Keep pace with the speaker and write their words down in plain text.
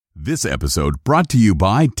This episode brought to you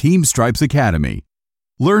by Team Stripes Academy.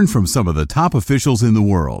 Learn from some of the top officials in the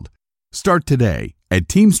world. Start today at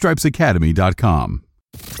teamstripesacademy.com.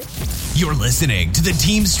 You're listening to the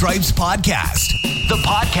Team Stripes Podcast, the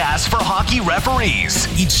podcast for hockey referees.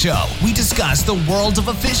 Each show, we discuss the world of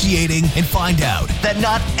officiating and find out that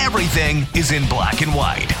not everything is in black and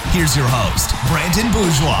white. Here's your host, Brandon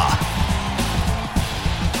Bourgeois.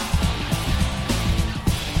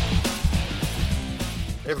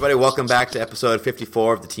 Hey everybody, welcome back to episode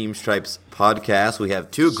 54 of the Team Stripes Podcast. We have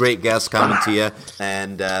two great guests coming to you,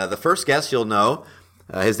 and the first guest you'll know,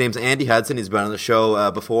 his name's Andy Hudson. He's been on the show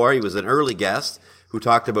before. He was an early guest who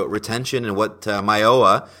talked about retention and what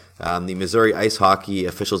MIOA, the Missouri Ice Hockey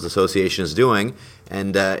Officials Association, is doing.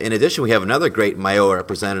 And in addition, we have another great MIOA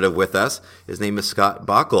representative with us. His name is Scott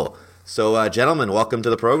Bockel. So, gentlemen, welcome to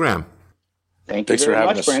the program. Thanks very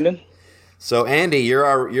much, Brandon. So, Andy, you're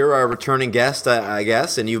our returning guest, I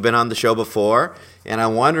guess, and you've been on the show before. And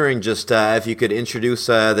I'm wondering just if you could introduce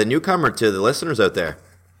the newcomer to the listeners out there.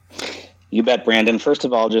 You bet, Brandon. First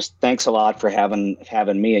of all, just thanks a lot for having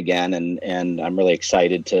me again, and I'm really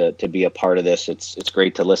excited to be a part of this. It's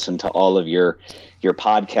great to listen to all of your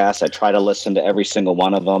podcasts. I try to listen to every single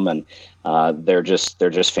one of them, and they're just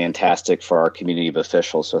fantastic for our community of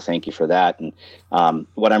officials. So thank you for that. And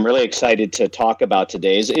what I'm really excited to talk about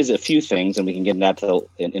today is a few things, and we can get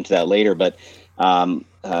into that later. But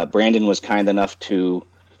Brandon was kind enough to.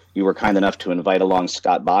 You were kind enough to invite along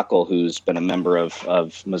Scott Bockel, who's been a member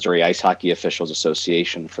of Missouri Ice Hockey Officials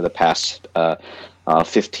Association for the past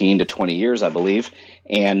 15 to 20 years, I believe.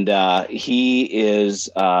 And he is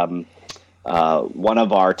one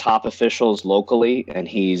of our top officials locally, and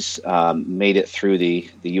he's made it through the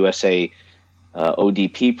USA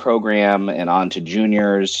ODP program and on to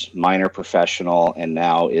juniors, minor professional, and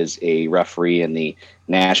now is a referee in the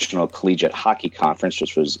National Collegiate Hockey Conference,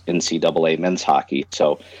 which was NCAA men's hockey.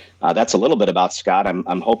 So that's a little bit about Scott.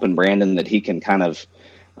 I'm hoping, Brandon, that he can kind of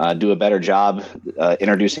do a better job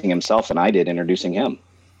introducing himself than I did introducing him.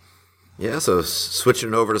 Yeah, so switching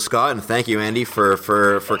it over to Scott, and thank you, Andy, for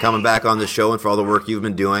coming back on the show and for all the work you've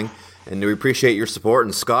been doing. And we appreciate your support.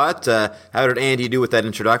 And Scott, how did Andy do with that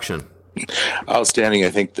introduction? Outstanding. I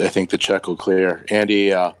think the check will clear.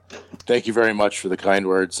 Andy, thank you very much for the kind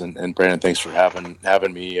words, and Brandon, thanks for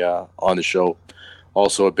having me on the show.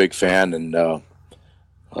 Also a big fan, and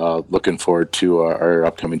looking forward to our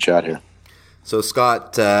upcoming chat here. So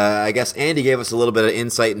Scott, I guess Andy gave us a little bit of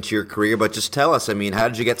insight into your career, but just tell us, I mean, how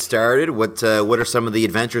did you get started? What are some of the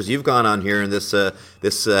adventures you've gone on here in this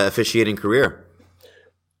officiating career?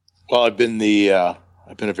 Well, I've been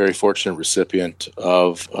a very fortunate recipient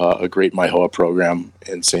of a great MIHOA program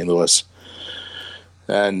in St. Louis,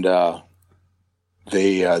 and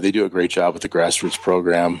they do a great job with the grassroots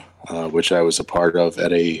program, which I was a part of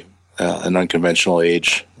at an unconventional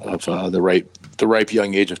age of the ripe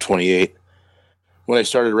young age of 28. When I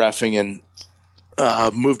started reffing and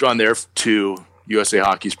moved on there to USA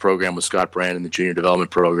Hockey's program with Scott Brandon, the junior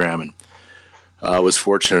development program, and was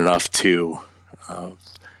fortunate enough to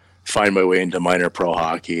find my way into minor pro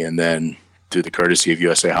hockey, and then through the courtesy of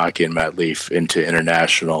USA Hockey and Matt Leaf into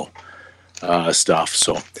international stuff.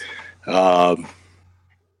 So, as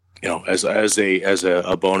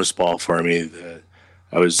a bonus ball for me,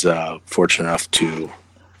 I was fortunate enough to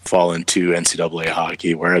fall into NCAA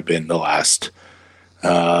hockey, where I've been the last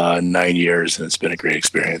 9 years, and it's been a great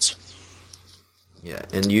experience. Yeah,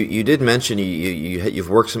 and you did mention you've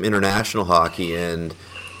worked some international hockey, and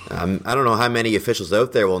I don't know how many officials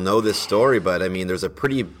out there will know this story, but I mean, there's a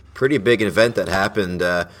pretty big event that happened.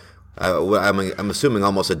 I'm assuming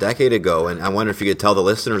almost a decade ago, and I wonder if you could tell the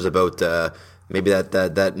listeners about maybe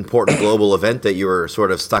that important global event that you were sort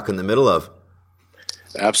of stuck in the middle of.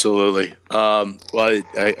 Absolutely. Well,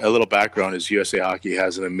 a little background is USA Hockey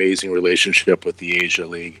has an amazing relationship with the Asia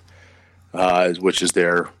League, which is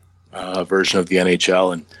their version of the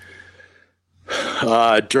NHL, and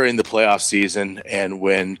during the playoff season and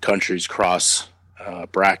when countries cross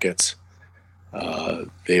brackets,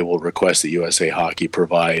 they will request that USA Hockey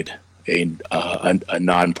provide a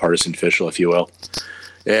nonpartisan official, if you will.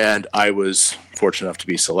 And I was fortunate enough to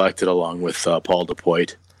be selected along with Paul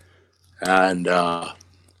DePoit. And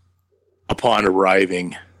upon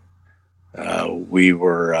arriving, we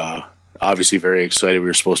were obviously very excited. We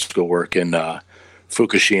were supposed to go work in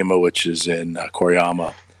Fukushima, which is in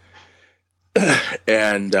Koriyama.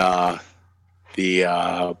 And about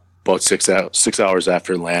 6 hours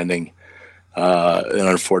after landing, an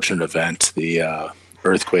unfortunate event, the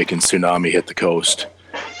earthquake and tsunami hit the coast.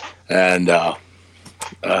 And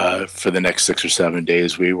for the next 6 or 7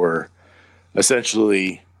 days, we were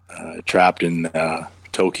essentially trapped in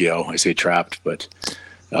Tokyo. I say trapped, but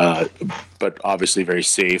obviously very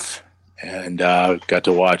safe, and got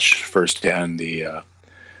to watch firsthand the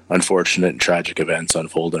unfortunate and tragic events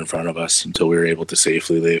unfold in front of us until we were able to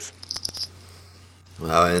safely leave.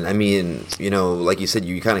 Wow, and I mean, like you said,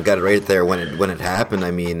 you kind of got it right there when it happened. I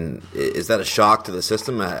mean, is that a shock to the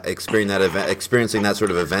system, experiencing that sort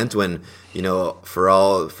of event when, for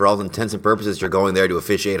all intents and purposes, you're going there to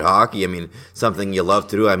officiate hockey? I mean, something you love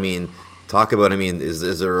to do. I mean,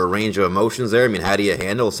 is there a range of emotions there? I mean, how do you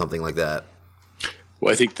handle something like that?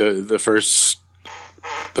 Well, I think the first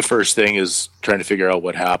thing is trying to figure out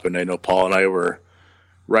what happened. I know Paul and I were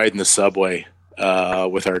riding the subway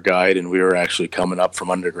with our guide, and we were actually coming up from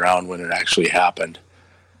underground when it actually happened.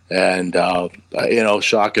 And,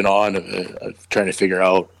 shock and awe, trying to figure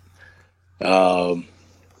out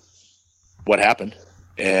what happened.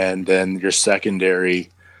 And then your secondary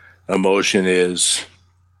emotion is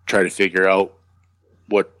try to figure out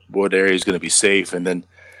what area is going to be safe. And then,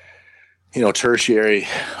 tertiary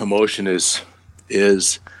emotion is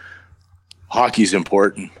hockey's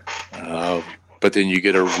important. But then you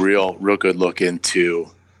get a real good look into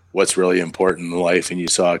what's really important in life, and you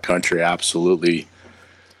saw a country absolutely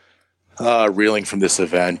reeling from this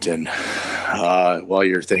event. And while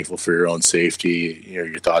you're thankful for your own safety,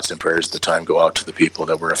 your thoughts and prayers at the time go out to the people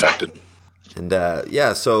that were affected. And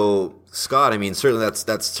so Scott, I mean, certainly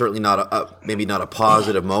that's certainly not maybe not a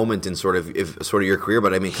positive moment in sort of your career,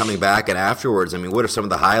 but I mean, coming back and afterwards, I mean, what are some of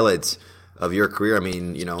the highlights of your career? I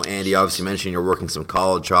mean, Andy obviously mentioned you're working some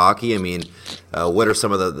college hockey. I mean, what are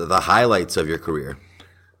some of the highlights of your career?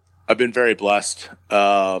 I've been very blessed.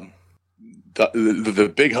 The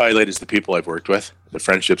big highlight is the people I've worked with, the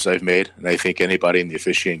friendships I've made, and I think anybody in the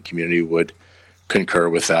officiating community would concur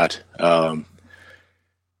with that.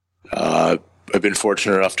 I've been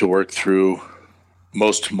fortunate enough to work through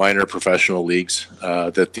most minor professional leagues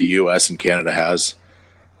that the U.S. and Canada has.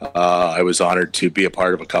 I was honored to be a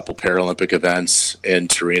part of a couple Paralympic events in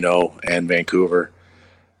Torino and Vancouver,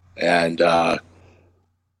 and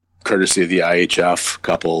courtesy of the IHF,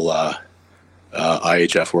 couple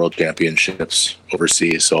IHF World Championships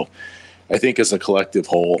overseas. So I think as a collective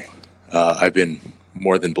whole, I've been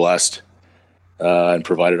more than blessed and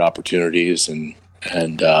provided opportunities, and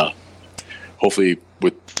hopefully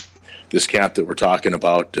with this camp that we're talking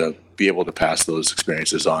about, be able to pass those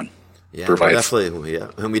experiences on. Yeah,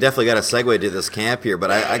 and we definitely got to segue to this camp here.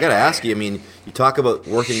 But I got to ask you, I mean, you talk about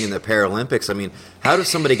working in the Paralympics. I mean, how does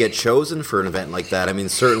somebody get chosen for an event like that? I mean,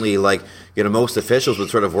 certainly, most officials would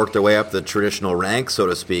sort of work their way up the traditional ranks, so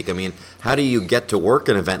to speak. I mean, how do you get to work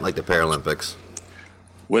an event like the Paralympics?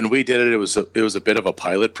 When we did it, it was a bit of a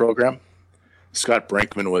pilot program. Scott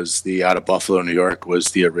Brinkman was out of Buffalo, New York, was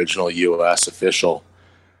the original U.S. official,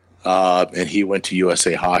 and he went to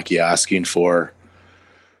USA Hockey asking for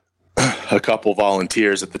a couple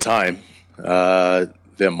volunteers at the time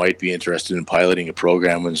that might be interested in piloting a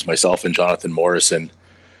program. When myself and Jonathan Morrison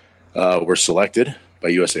were selected by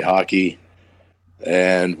USA Hockey,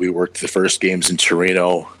 and we worked the first games in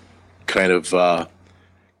Torino, kind of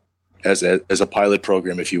as a pilot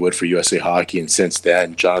program, if you would, for USA Hockey. And since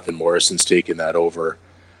then, Jonathan Morrison's taken that over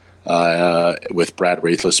with Brad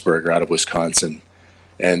Rathlisberger out of Wisconsin,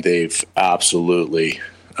 and they've absolutely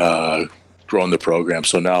grown the program.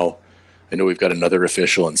 So now I know we've got another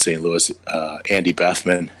official in St. Louis, Andy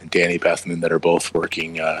Bethman and Danny Bethman, that are both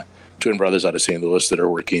working, twin brothers out of St. Louis that are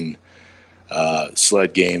working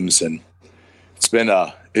sled games. And it's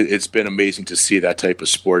been amazing to see that type of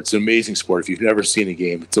sport. It's an amazing sport. If you've never seen a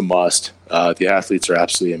game, it's a must. The athletes are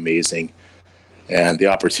absolutely amazing. And the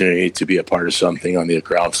opportunity to be a part of something on the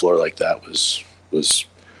ground floor like that was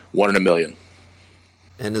one in a million.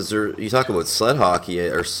 And you talk about sled hockey,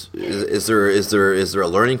 or is there a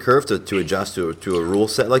learning curve to adjust to a rule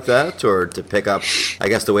set like that, or to pick up, I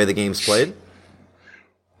guess, the way the game's played?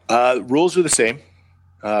 Rules are the same.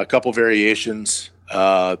 A couple variations.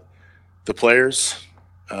 The players,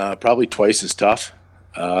 probably twice as tough,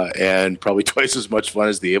 and probably twice as much fun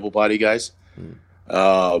as the able-bodied guys.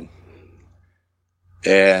 The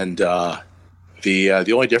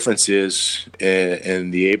only difference is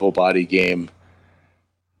in the able-bodied game,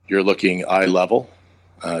 you're looking eye level,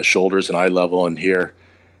 shoulders and eye level, and here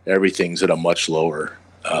everything's at a much lower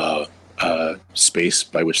space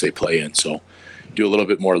by which they play in. So do a little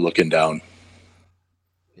bit more looking down.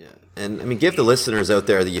 Yeah, and I mean, give the listeners out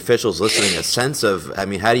there, the officials listening, a sense of, I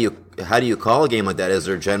mean, how do you call a game like that? Is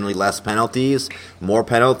there generally less penalties, more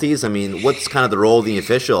penalties? I mean, what's kind of the role of the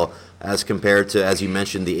official as compared to, as you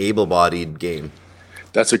mentioned, the able-bodied game?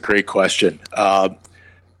 That's a great question.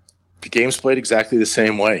 The game's played exactly the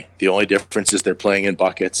same way. The only difference is they're playing in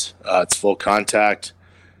buckets. It's full contact.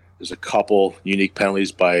 There's a couple unique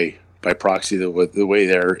penalties by proxy the way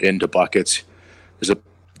they're into buckets. There's a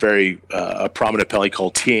very a prominent penalty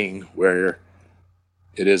called teeing, where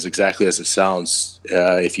it is exactly as it sounds.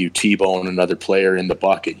 If you T-bone another player in the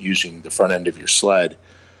bucket using the front end of your sled,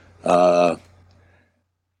 that's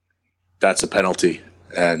a penalty.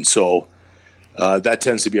 And so that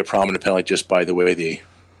tends to be a prominent penalty just by the way they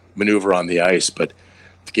maneuver on the ice. But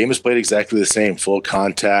the game is played exactly the same: full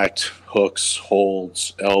contact, hooks,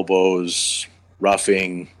 holds, elbows,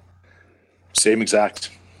 roughing, same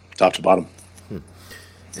exact, top to bottom.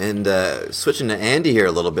 And switching to Andy here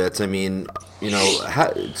a little bit, I mean,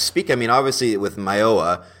 obviously with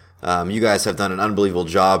Maioa, you guys have done an unbelievable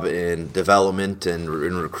job in development and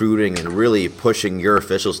in recruiting and really pushing your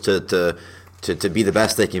officials to be the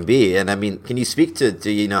best they can be. And I mean, can you speak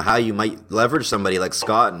to how you might leverage somebody like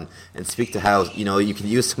Scott and speak to how, you can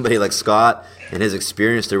use somebody like Scott and his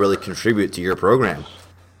experience to really contribute to your program?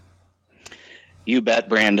 You bet,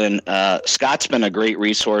 Brandon. Scott's been a great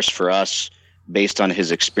resource for us based on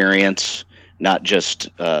his experience, not just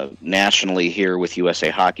nationally here with USA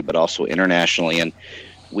Hockey, but also internationally. And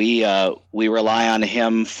we rely on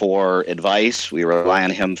him for advice. We rely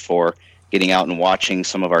on him for getting out and watching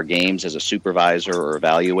some of our games as a supervisor or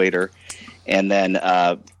evaluator. And then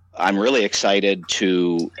I'm really excited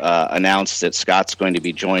to announce that Scott's going to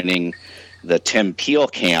be joining the Tim Peel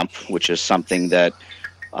camp, which is something that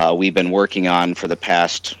we've been working on for the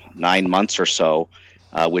past 9 months or so,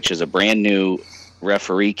 which is a brand new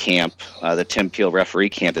referee camp, the Tim Peel referee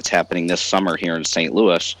camp that's happening this summer here in St.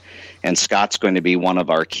 Louis. And Scott's going to be one of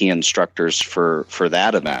our key instructors for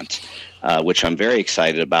that event, which I'm very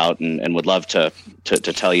excited about and would love to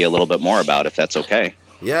tell you a little bit more about, if that's okay.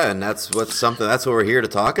 Yeah, and that's what we're here to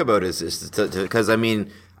talk about is because I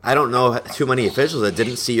mean, I don't know too many officials that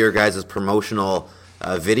didn't see your guys' promotional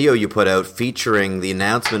video you put out featuring the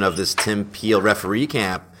announcement of this Tim Peel referee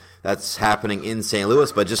camp that's happening in St.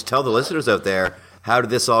 Louis. But just tell the listeners out there, how did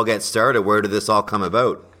this all get started? Where did this all come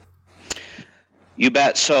about? You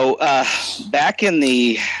bet. So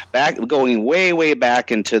going way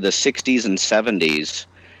back into the 60s and 70s,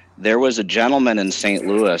 there was a gentleman in St.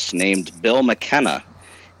 Louis named Bill McKenna,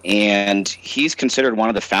 and he's considered one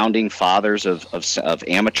of the founding fathers of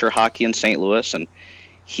amateur hockey in St. Louis. And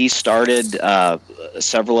he started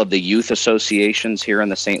several of the youth associations here in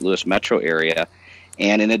the St. Louis metro area.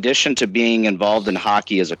 And in addition to being involved in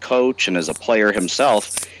hockey as a coach and as a player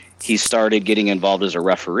himself, he started getting involved as a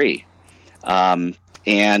referee.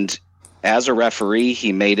 And as a referee,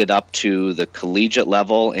 he made it up to the collegiate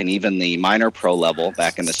level and even the minor pro level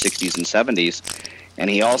back in the 60s and 70s. And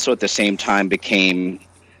he also at the same time became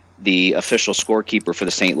the official scorekeeper for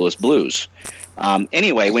the St. Louis Blues.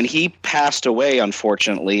 Anyway, when he passed away,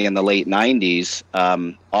 unfortunately, in the late 90s,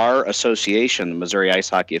 our association, the Missouri Ice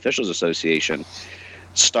Hockey Officials Association,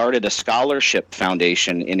 started a scholarship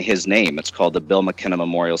foundation in his name. It's called the Bill McKenna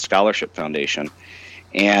Memorial Scholarship Foundation.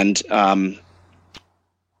 And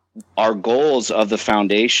our goals of the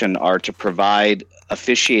foundation are to provide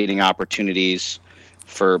officiating opportunities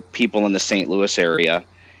for people in the St. Louis area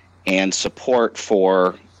and support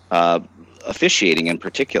for officiating in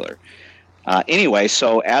particular. Anyway,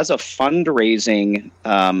 so as a fundraising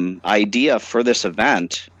idea for this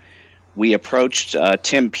event, we approached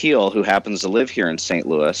Tim Peel, who happens to live here in St.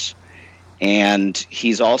 Louis, and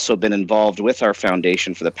he's also been involved with our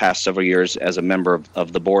foundation for the past several years as a member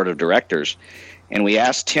of the board of directors. And we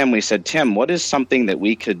asked Tim, we said, Tim, what is something that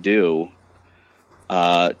we could do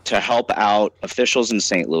to help out officials in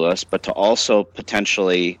St. Louis, but to also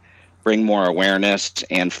potentially bring more awareness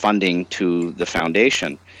and funding to the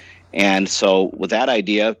foundation? And so with that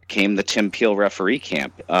idea came the Tim Peel referee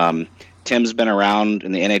camp. Tim's been around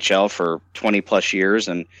in the NHL for 20 plus years,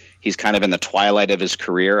 and he's kind of in the twilight of his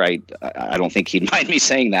career. I don't think he'd mind me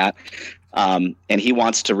saying that. And he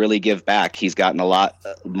wants to really give back. He's gotten a lot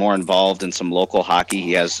more involved in some local hockey.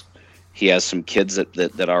 He has some kids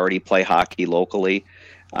that already play hockey locally.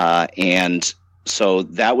 And so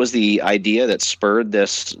that was the idea that spurred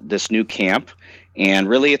this new camp. And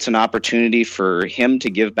really it's an opportunity for him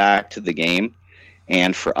to give back to the game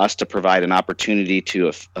and for us to provide an opportunity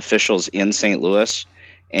to officials in St. Louis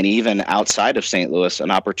and even outside of St. Louis,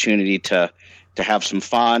 an opportunity to have some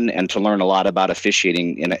fun and to learn a lot about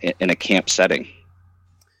officiating in a camp setting.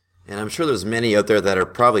 And I'm sure there's many out there that are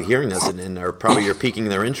probably hearing this and are probably you're piquing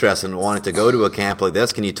their interest and wanting to go to a camp like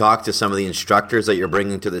this. Can you talk to some of the instructors that you're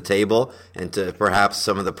bringing to the table and to perhaps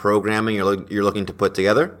some of the programming you're looking to put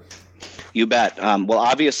together? You bet. Well,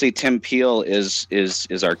 obviously, Tim Peel is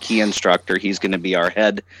our key instructor. He's going to be our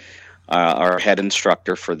head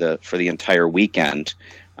instructor for the entire weekend.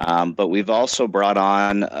 But we've also brought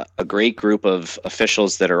on a great group of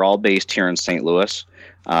officials that are all based here in St. Louis.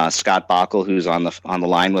 Scott Bockel, who's on the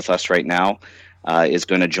line with us right now, is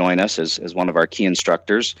going to join us as one of our key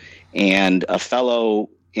instructors, and a fellow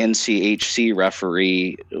NCHC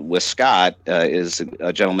referee with Scott is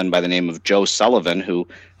a gentleman by the name of Joe Sullivan, who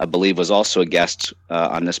I believe was also a guest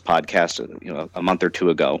on this podcast, a month or two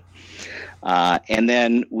ago. And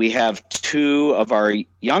then we have two of our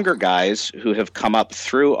younger guys who have come up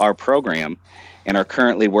through our program and are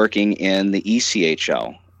currently working in the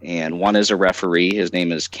ECHL. And one is a referee. His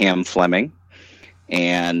name is Cam Fleming.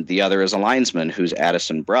 And the other is a linesman, who's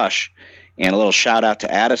Addison Brush. And a little shout out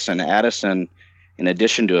to Addison. Addison, in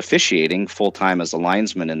addition to officiating full-time as a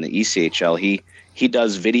linesman in the ECHL, he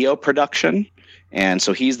does video production. And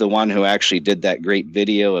so he's the one who actually did that great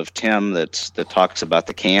video of Tim that talks about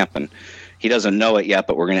the camp. And he doesn't know it yet,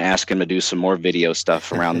 but we're going to ask him to do some more video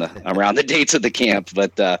stuff around the dates of the camp.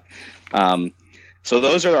 But so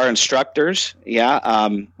those are our instructors. Yeah.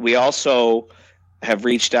 We also have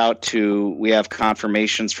reached out we have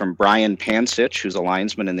confirmations from Brian Pansich, who's a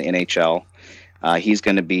linesman in the NHL. He's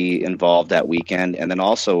going to be involved that weekend. And then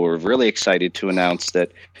also we're really excited to announce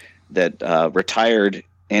that retired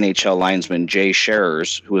NHL linesman Jay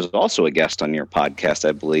Scherers, who is also a guest on your podcast,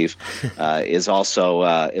 I believe, is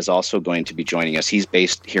also going to be joining us. He's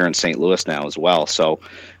based here in St. Louis now as well. So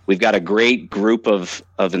we've got a great group of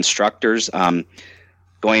instructors.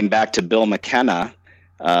 Going back to Bill McKenna,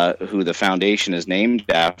 who the foundation is named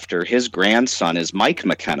after, his grandson is Mike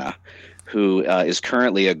McKenna, who is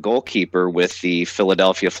currently a goalkeeper with the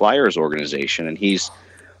Philadelphia Flyers organization. And he's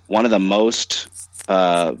one of the most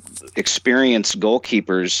experienced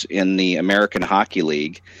goalkeepers in the American Hockey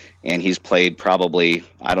League. And he's played probably,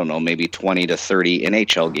 I don't know, maybe 20 to 30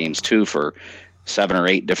 NHL games too for 7 or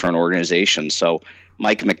 8 different organizations. So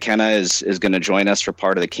Mike McKenna is going to join us for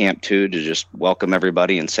part of the camp too, to just welcome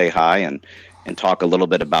everybody and say hi and talk a little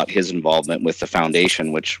bit about his involvement with the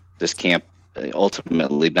foundation, which this camp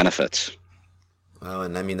ultimately benefits. Well,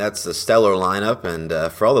 and I mean, that's the stellar lineup. And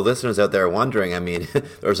for all the listeners out there wondering, I mean,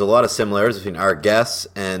 there's a lot of similarities between our guests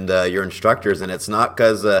and your instructors. And it's not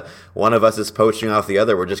because one of us is poaching off the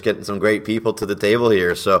other. We're just getting some great people to the table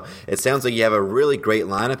here. So it sounds like you have a really great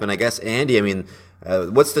lineup. And I guess, Andy, I mean,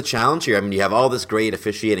 what's the challenge here? I mean, you have all this great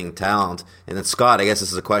officiating talent. And then, Scott, I guess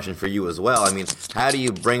this is a question for you as well. I mean, how do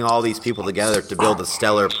you bring all these people together to build a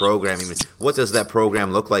stellar program? I mean, what does that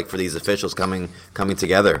program look like for these officials coming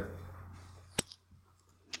together?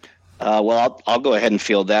 Well, I'll go ahead and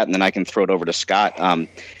field that, and then I can throw it over to Scott.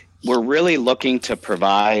 We're really looking to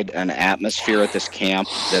provide an atmosphere at this camp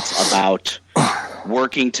that's about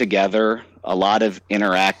working together, a lot of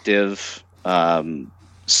interactive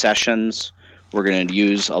sessions. We're going to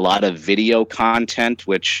use a lot of video content,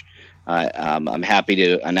 which I'm happy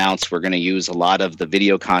to announce we're going to use a lot of the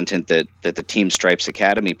video content that the Team Stripes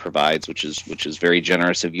Academy provides, which is very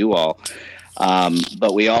generous of you all.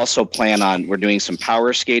 But we also we're doing some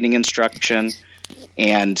power skating instruction,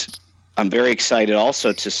 and I'm very excited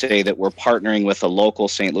also to say that we're partnering with a local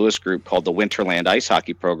St. Louis group called the Winterland Ice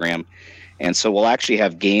Hockey Program. And so we'll actually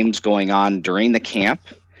have games going on during the camp.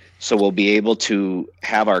 So we'll be able to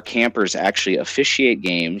have our campers actually officiate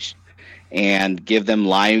games and give them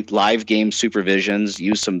live game supervisions,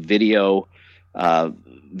 use some video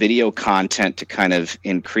content to kind of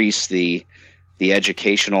increase the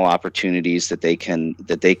educational opportunities that they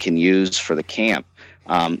can use for the camp.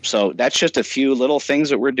 So that's just a few little things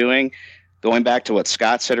that we're doing. Going back to what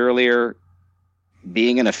Scott said earlier,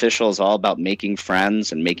 being an official is all about making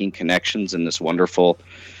friends and making connections in this wonderful,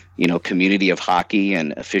 community of hockey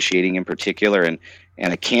and officiating in particular. And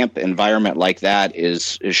a camp environment like that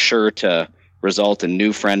is sure to result in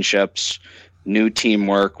new friendships, new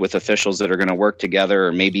teamwork with officials that are going to work together,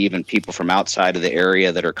 or maybe even people from outside of the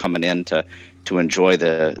area that are coming in to enjoy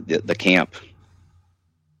the camp.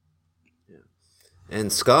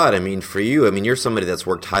 And Scott, I mean, for you, I mean, you're somebody that's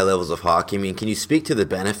worked high levels of hockey. I mean, can you speak to the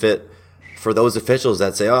benefit for those officials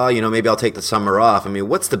that say, maybe I'll take the summer off? I mean,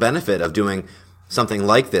 what's the benefit of doing something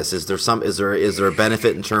like this? Is there a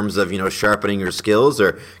benefit in terms of, sharpening your skills,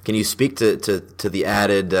 or can you speak to the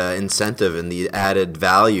added incentive and the added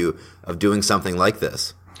value of doing something like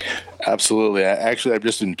this? Absolutely. Actually,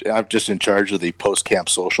 I'm just in charge of the post-camp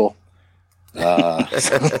social.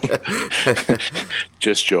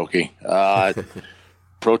 Just joking.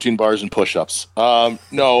 Protein bars and push-ups.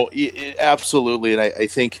 No, absolutely. And I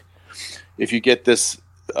think if you get this,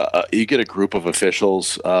 you get a group of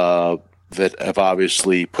officials that have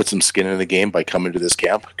obviously put some skin in the game by coming to this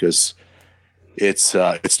camp, because it's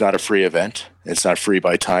not a free event. It's not free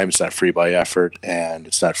by time. It's not free by effort, and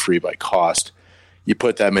it's not free by cost. you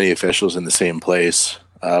put that many officials in the same place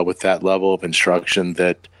with that level of instruction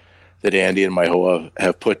that Andy and Maihoa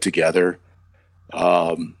have put together,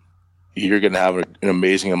 you're going to have an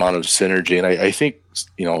amazing amount of synergy. And I think,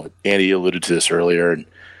 Andy alluded to this earlier, and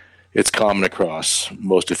it's common across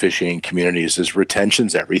most officiating communities, is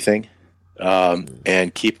retention's everything.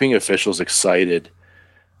 And keeping officials excited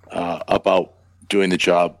about doing the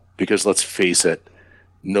job, because let's face it,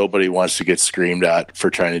 nobody wants to get screamed at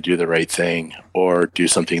for trying to do the right thing or do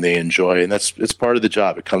something they enjoy. And it's part of the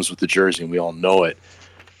job. It comes with the jersey, and we all know it.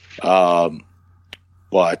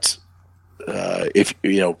 But if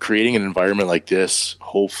creating an environment like this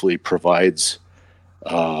hopefully provides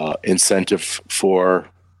incentive for,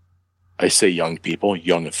 I say, young people,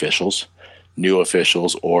 young officials, new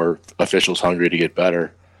officials, or officials hungry to get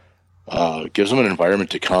better, gives them an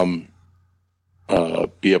environment to come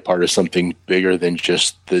be a part of something bigger than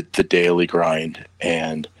just the daily grind,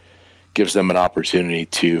 and gives them an opportunity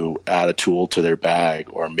to add a tool to their bag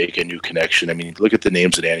or make a new connection. I mean, look at the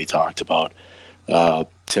names that Andy talked about.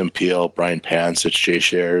 Tim Peel, Brian Pansich, Jay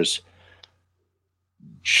Shares,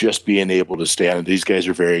 just being able to stand. These guys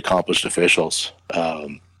are very accomplished officials.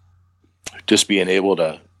 Just being able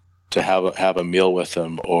to have a meal with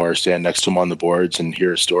them or stand next to them on the boards and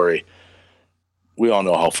hear a story. We all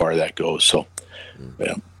know how far that goes. So,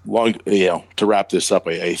 to wrap this up,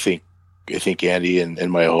 I think Andy and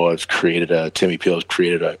Maihoa have created Timmy Peel has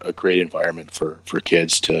created a great environment for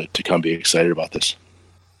kids to come be excited about this.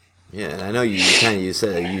 Yeah, and I know you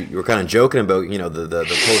said you were kind of joking about the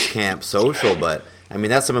post camp social, but I mean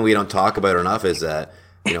that's something we don't talk about enough. Is that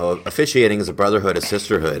officiating is a brotherhood, a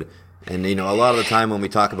sisterhood, and a lot of the time when we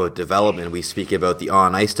talk about development, we speak about the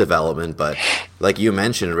on ice development, but like you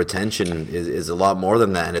mentioned, retention is a lot more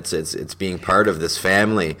than that, and it's being part of this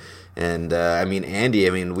family. And Andy,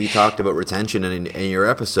 we talked about retention in your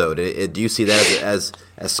episode. Do you see that as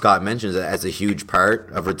Scott mentions, as a huge part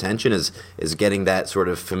of retention is getting that sort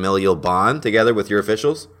of familial bond together with your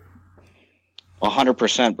officials?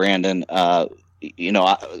 100%, Brandon.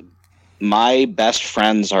 My best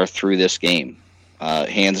friends are through this game,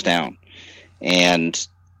 hands down. And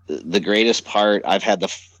the greatest part, I've had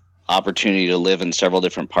the opportunity to live in several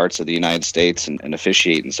different parts of the United States and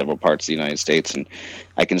officiate in several parts of the United States, and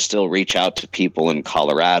I can still reach out to people in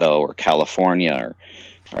Colorado or California, or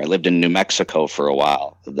I lived in New Mexico for a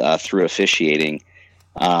while through officiating,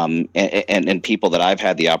 and people that I've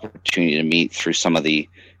had the opportunity to meet through some of the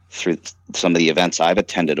events I've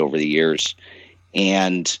attended over the years.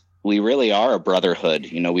 And we really are a brotherhood.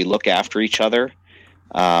 We look after each other.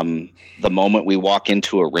 The moment we walk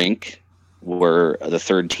into a rink, we're the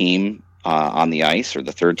third team on the ice, or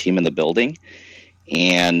the third team in the building.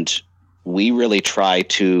 And we really try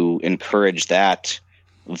to encourage that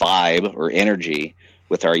vibe or energy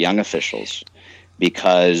with our young officials,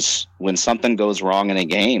 because when something goes wrong in a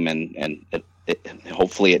game, and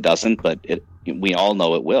hopefully it doesn't, but we all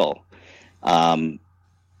know it will,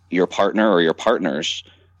 your partner or your partners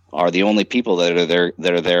are the only people that are there.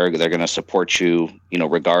 They're going to support you,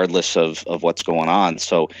 regardless of what's going on.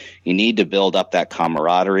 So you need to build up that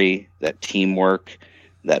camaraderie, that teamwork,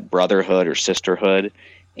 that brotherhood or sisterhood.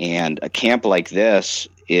 And a camp like this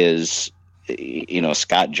is,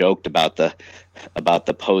 Scott joked about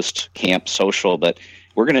the post camp social, but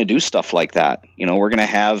we're going to do stuff like that. We're going to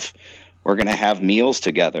have meals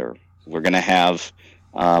together. We're going to have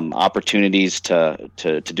opportunities to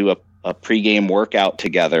do a pregame workout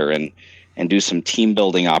together and do some team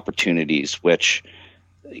building opportunities, which,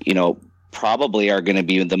 probably are going to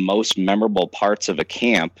be the most memorable parts of a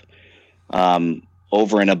camp,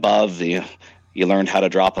 over and above you learned how to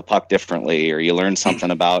drop a puck differently, or you learned something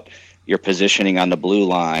about your positioning on the blue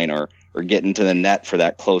line, or getting to the net for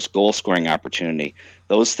that close goal scoring opportunity.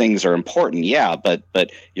 Those things are important. Yeah.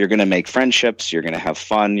 But you're going to make friendships, you're going to have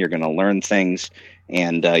fun, you're going to learn things.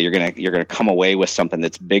 And you're gonna come away with something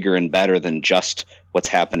that's bigger and better than just what's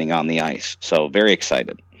happening on the ice. So very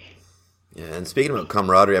excited. Yeah, and speaking about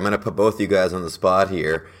camaraderie, I'm going to put both of you guys on the spot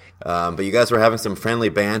here. But you guys were having some friendly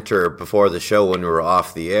banter before the show when we were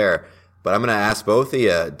off the air. But I'm going to ask both of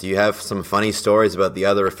you, do you have some funny stories about the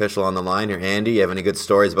other official on the line here? Andy, you have any good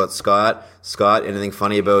stories about Scott? Scott, anything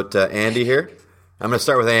funny about Andy here? I'm going to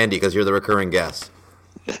start with Andy because you're the recurring guest.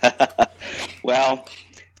 Well,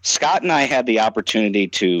 Scott and I had the opportunity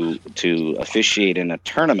to officiate in a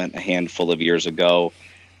tournament a handful of years ago,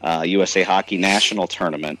 USA Hockey National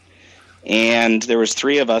Tournament. And there was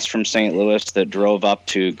 3 of us from St. Louis that drove up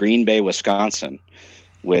to Green Bay, Wisconsin,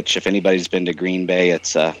 which, if anybody's been to Green Bay,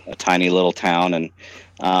 it's a tiny little town.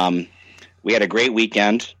 And we had a great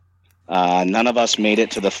weekend. None of us made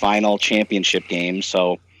it to the final championship game.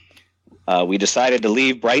 So we decided to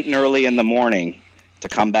leave bright and early in the morning to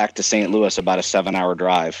come back to St. Louis, about a 7-hour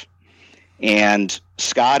drive. And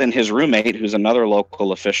Scott and his roommate, who's another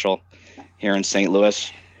local official here in St.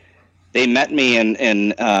 Louis, they met me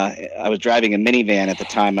in I was driving a minivan at the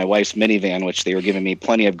time, my wife's minivan, which they were giving me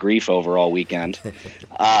plenty of grief over all weekend.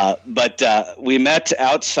 But we met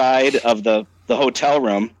outside of the hotel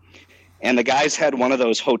room, and the guys had one of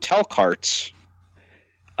those hotel carts.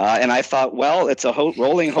 And I thought, well, it's a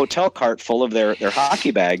rolling hotel cart full of their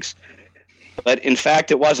hockey bags. But in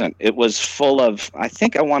fact, it wasn't. It was full of, I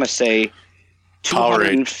think I want to say,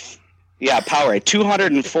 Powerade. Yeah, Powerade.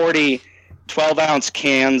 240 12-ounce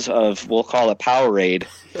cans of, we'll call it Powerade,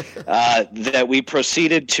 that we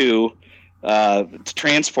proceeded to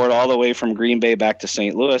transport all the way from Green Bay back to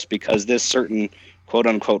St. Louis, because this certain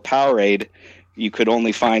quote-unquote Powerade you could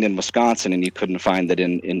only find in Wisconsin, and you couldn't find it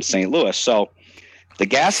in St. Louis. So the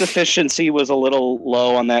gas efficiency was a little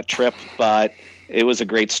low on that trip, but it was a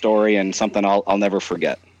great story and something I'll never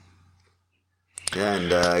forget. Yeah,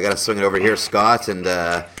 and I got to swing it over here, Scott, and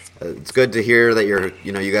it's good to hear that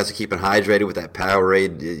you guys are keeping hydrated with that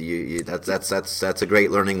Powerade. That's a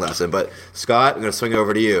great learning lesson. But Scott, I'm going to swing it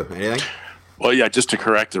over to you. Anything? Well, yeah, just to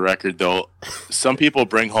correct the record, though, some people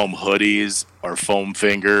bring home hoodies or foam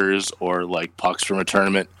fingers or like pucks from a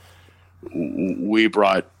tournament. We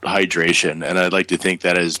brought hydration, and I'd like to think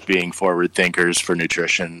that as being forward thinkers for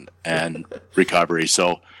nutrition and recovery.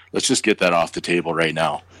 So let's just get that off the table right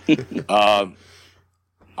now.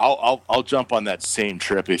 I'll jump on that same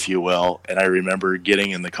trip, if you will. And I remember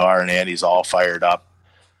getting in the car, and Andy's all fired up,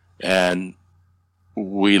 and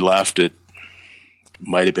we left at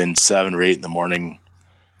might have been 7 or 8 in the morning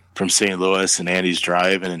from St. Louis, and Andy's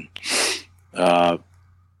driving, and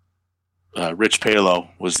Rich Palo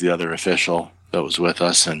was the other official that was with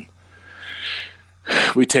us, and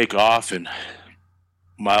we take off in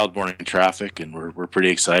mild morning traffic, and we're pretty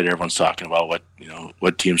excited. Everyone's talking about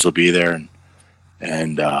what teams will be there,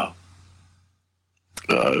 and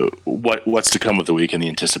what's to come with the week and the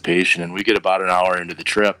anticipation. And we get about an hour into the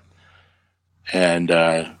trip, and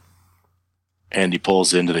Andy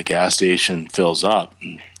pulls into the gas station, fills up,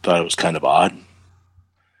 and thought it was kind of odd.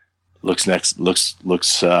 Looks to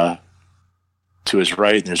his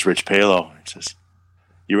right, and there's Rich Palo. He says,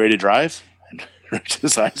 "You ready to drive?" And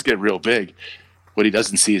Rich's eyes get real big. What he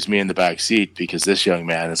doesn't see is me in the back seat, because this young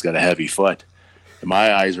man has got a heavy foot. And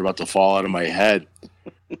my eyes are about to fall out of my head.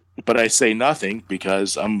 But I say nothing,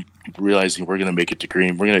 because I'm realizing we're going to make it to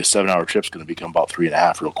Green. We're going to, a 7-hour trip's going to become about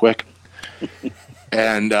 3.5 real quick.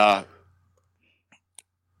 And all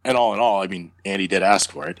in all, I mean, Andy did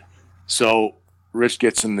ask for it. So Rich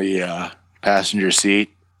gets in the passenger seat,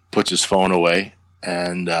 puts his phone away,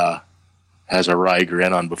 and has a wry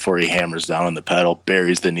grin on before he hammers down on the pedal,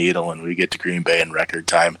 buries the needle, and we get to Green Bay in record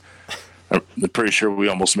time. I'm pretty sure we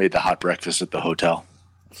almost made the hot breakfast at the hotel.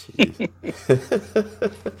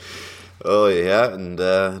 Oh yeah, and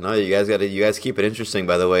no, you guys keep it interesting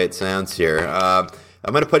by the way it sounds here.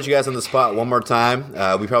 I'm going to put you guys on the spot one more time.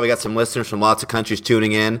 We probably got some listeners from lots of countries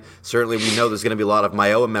tuning in. Certainly, we know there's going to be a lot of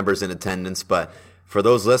Myoa members in attendance, but for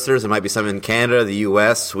those listeners, there might be some in Canada, the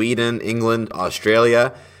U.S., Sweden, England,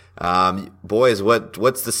 Australia. Boys,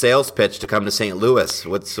 what's the sales pitch to come to St. Louis?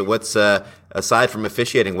 What's aside from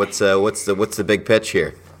officiating? What's the big pitch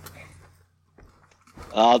here?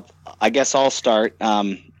 I guess I'll start.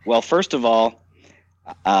 Well, first of all,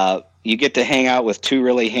 you get to hang out with two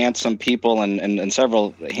really handsome people and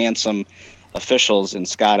several handsome officials, and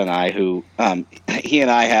Scott and I, who he and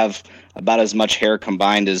I have about as much hair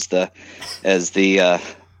combined as the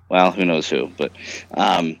well, who knows who, but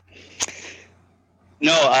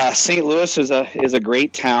no, St. Louis is a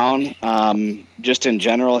great town. Just in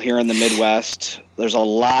general here in the Midwest, there's a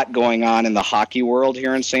lot going on in the hockey world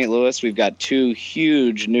here in St. Louis. We've got 2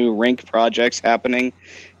 huge new rink projects happening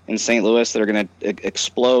in St. Louis that are going to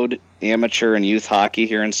explode amateur and youth hockey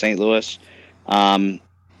here in St. Louis.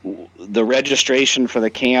 The registration for the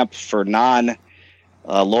camp for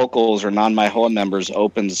non-locals or non-MyHoa members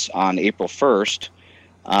opens on April 1st,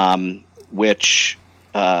 which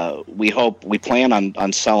we plan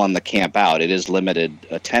on selling the camp out. It is limited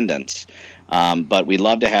attendance. But we'd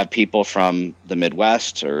love to have people from the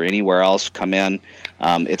Midwest or anywhere else come in.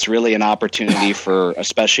 It's really an opportunity for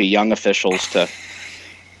especially young officials to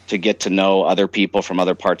get to know other people from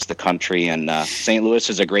other parts of the country. And St. Louis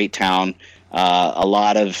is a great town. A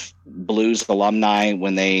lot of Blues alumni,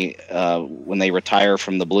 when they retire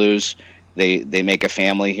from the Blues, they make a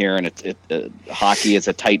family here, and hockey is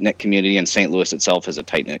a tight-knit community, and St. Louis itself is a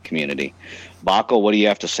tight-knit community. Baco, what do you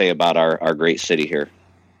have to say about our great city here?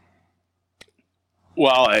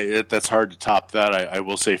 Well, that's hard to top that. I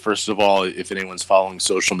will say, first of all, if anyone's following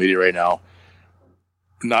social media right now,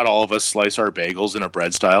 not all of us slice our bagels in a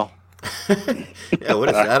bread style. Yeah, what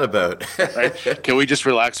is that about? Right? Can we just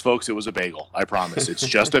relax, folks? It was a bagel. I promise. It's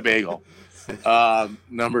just a bagel.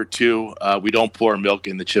 Number two, we don't pour milk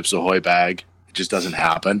in the Chips Ahoy bag. It just doesn't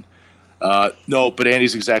happen. No, but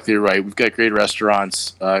Andy's exactly right. We've got great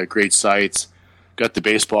restaurants, great sites, got the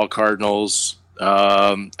baseball Cardinals,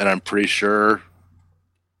 and I'm pretty sure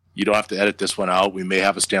you don't have to edit this one out. We may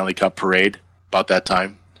have a Stanley Cup parade about that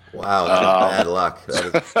time. Wow, that is bad luck.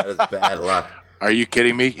 That is bad luck. Are you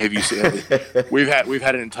kidding me? Have you seen? We've had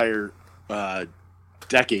an entire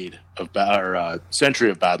decade of century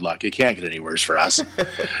of bad luck. It can't get any worse for us.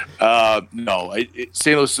 No,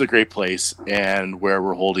 St. Louis is a great place, and where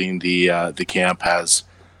we're holding the camp has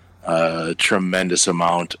a tremendous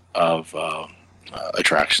amount of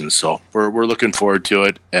attractions. So we're looking forward to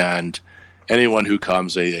it, and anyone who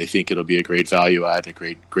comes, I think it'll be a great value add, a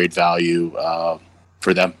great value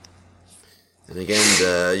for them. And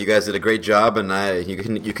again, you guys did a great job, and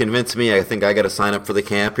you convinced me. I think I got to sign up for the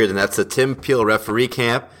camp here, and that's the Tim Peel Referee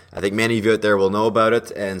Camp. I think many of you out there will know about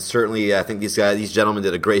it, and certainly I think these gentlemen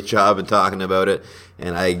did a great job in talking about it.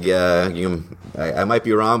 And I might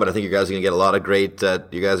be wrong, but I think you guys are going to get a lot of great.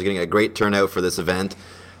 You guys are getting a great turnout for this event.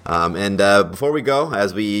 And before we go,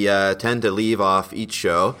 as we tend to leave off each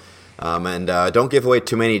show. And don't give away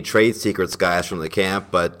too many trade secrets, guys, from the camp,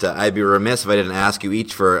 but I'd be remiss if I didn't ask you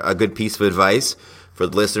each for a good piece of advice for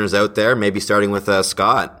the listeners out there, maybe starting with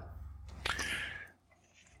Scott.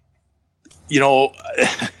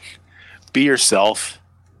 Be yourself,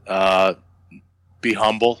 be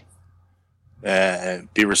humble,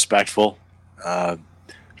 and be respectful. The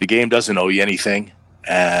game doesn't owe you anything,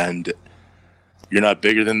 and you're not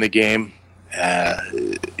bigger than the game.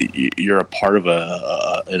 You're a part of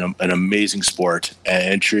an amazing sport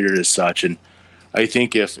and treat it as such. And I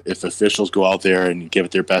think if officials go out there and give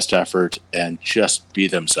it their best effort and just be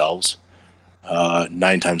themselves,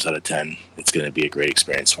 9 times out of 10, it's going to be a great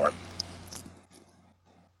experience for them.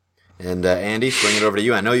 And Andy, swing it over to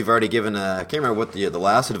you. I know you've already given. I can't remember what the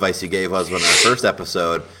last advice you gave was on our first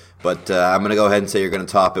episode, but I'm going to go ahead and say you're going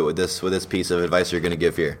to top it with this piece of advice you're going to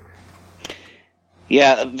give here.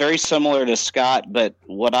 Yeah, very similar to Scott, but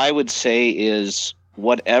what I would say is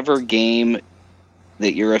whatever game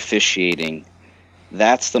that you're officiating,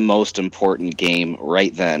 that's the most important game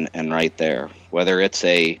right then and right there. Whether it's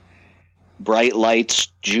a Bright Lights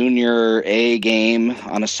Junior A game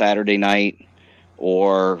on a Saturday night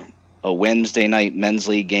or a Wednesday night men's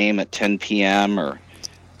league game at 10 p.m. or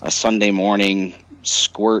a Sunday morning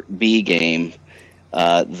Squirt B game,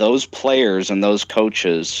 those players and those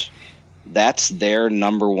coaches, that's their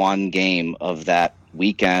number one game of that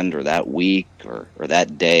weekend or that week or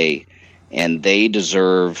that day, and they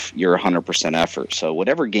deserve your 100% effort. So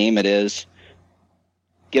whatever game it is,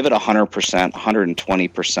 give it 100%,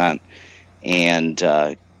 120%, and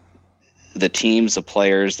the teams, the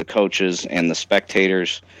players, the coaches, and the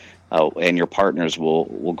spectators and your partners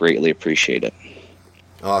will greatly appreciate it.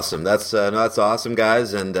 Awesome. That's awesome,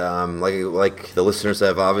 guys. And like the listeners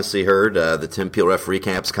have obviously heard, the Tim Peel Referee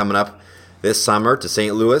Camp's coming up this summer to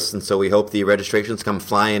St. Louis, and so we hope the registrations come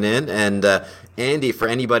flying in. And Andy, for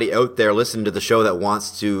anybody out there listening to the show that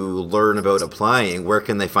wants to learn about applying, where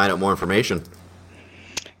can they find out more information?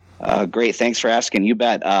 Great. Thanks for asking. You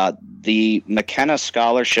bet. The McKenna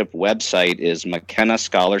Scholarship website is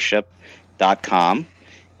mckennascholarship.com,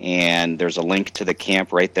 and there's a link to the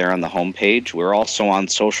camp right there on the homepage. We're also on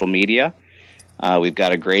social media. We've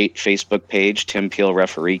got a great Facebook page, Tim Peel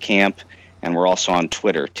Referee Camp, and we're also on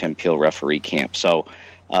Twitter, Tim Peel Referee Camp. So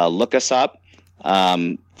look us up.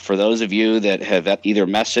 For those of you that have either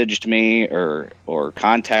messaged me or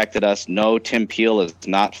contacted us, no, Tim Peel is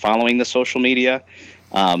not following the social media,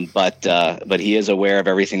 but he is aware of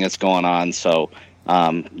everything that's going on. So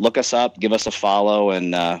look us up, give us a follow,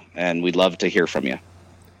 and we'd love to hear from you.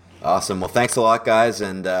 Awesome. Well, thanks a lot, guys,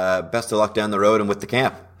 and best of luck down the road and with the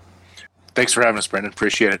camp. Thanks for having us, Brendan.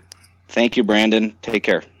 Appreciate it. Thank you, Brandon. Take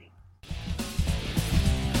care.